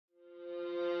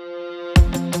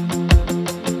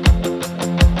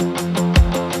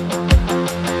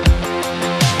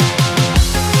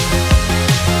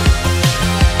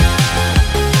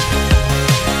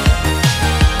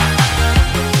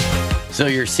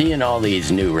seeing all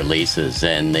these new releases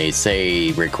and they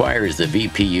say requires the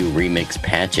VPU remix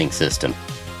patching system.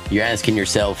 You're asking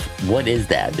yourself, what is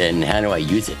that and how do I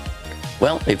use it?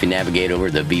 Well, if you navigate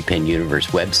over the VPN Universe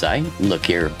website, look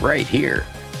here, right here,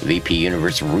 VP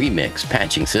Universe Remix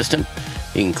Patching System.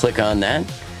 You can click on that,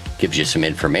 gives you some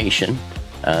information.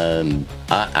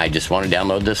 I just want to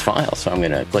download this file, so I'm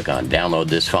going to click on download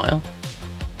this file.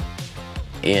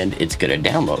 And it's going to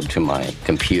download to my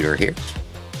computer here.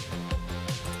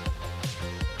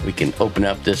 We can open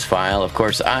up this file. Of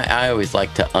course, I always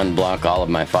like to unblock all of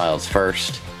my files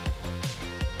first.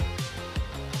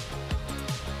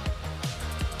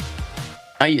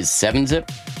 I use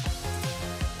 7-zip.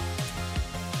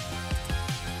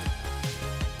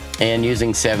 And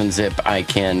using 7-zip, I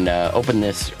can open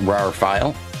this RAR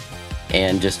file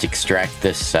and just extract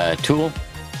this tool.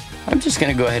 I'm just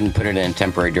going to go ahead and put it in a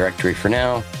temporary directory for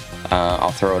now. I'll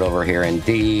throw it over here in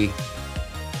D,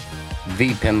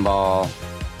 vpinball,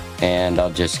 and I'll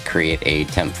just create a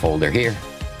temp folder here.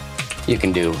 You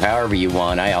can do however you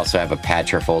want. I also have a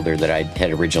patcher folder that I had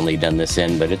originally done this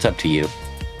in, but it's up to you.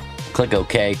 Click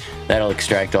OK. That'll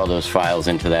extract all those files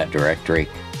into that directory.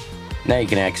 Now you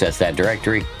can access that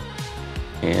directory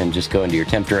and just go into your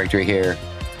temp directory here,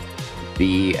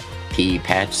 VP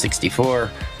patch 64,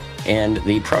 and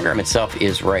the program itself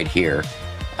is right here.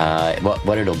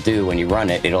 What it'll do when you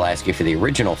run it, it'll ask you for the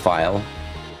original file,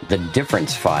 the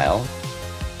difference file.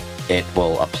 It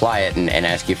will apply it and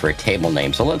ask you for a table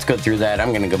name. So let's go through that. I'm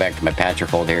going to go back to my patcher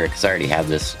folder here because I already have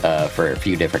this for a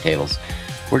few different tables.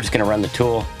 We're just going to run the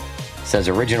tool. It says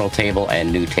original table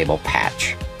and new table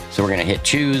patch. So we're going to hit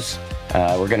choose.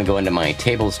 We're going to go into my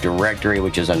tables directory,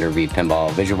 which is under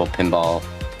vpinball, visual pinball,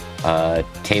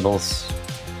 tables.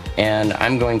 And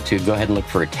I'm going to go ahead and look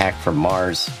for Attack from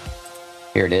Mars.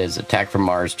 Here it is, Attack from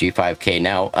Mars G5K.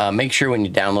 Now, make sure when you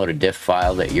download a diff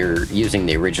file that you're using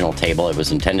the original table it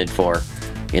was intended for.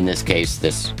 In this case,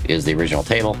 this is the original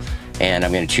table. And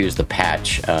I'm going to choose the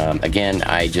patch. Again,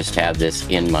 I just have this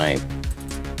in my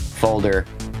folder.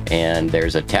 And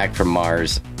there's Attack from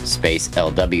Mars space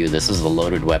LW. This is the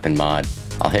loaded weapon mod.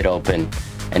 I'll hit open.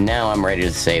 And now I'm ready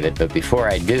to save it. But before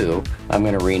I do, I'm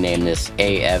going to rename this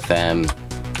AFM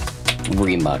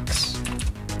Remux.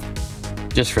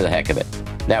 Just for the heck of it.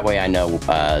 That way I know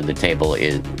the table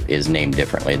is named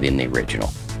differently than the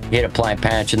original. Hit apply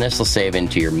patch and this will save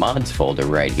into your mods folder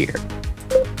right here.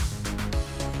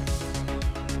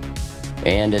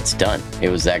 And it's done. It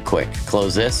was that quick.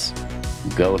 Close this,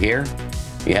 go here.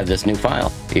 You have this new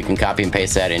file. You can copy and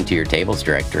paste that into your tables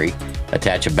directory,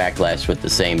 attach a backlash with the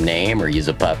same name or use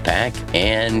a puff pack,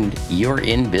 and you're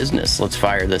in business. Let's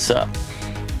fire this up.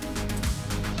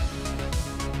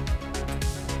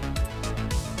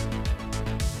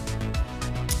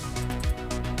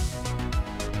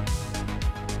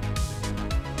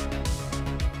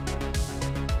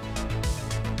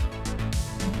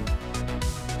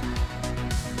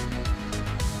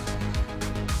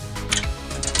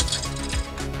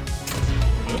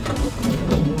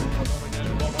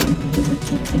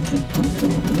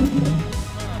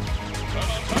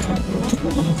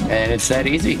 And it's that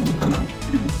easy.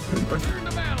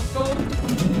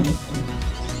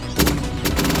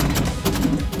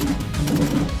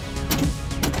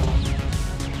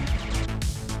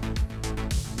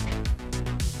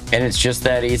 And it's just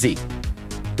that easy.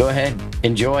 Go ahead,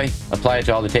 enjoy, apply it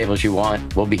to all the tables you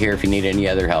want. We'll be here if you need any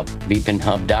other help.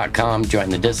 vpinhub.com, join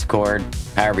the Discord.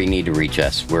 However you need to reach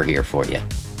us, we're here for you.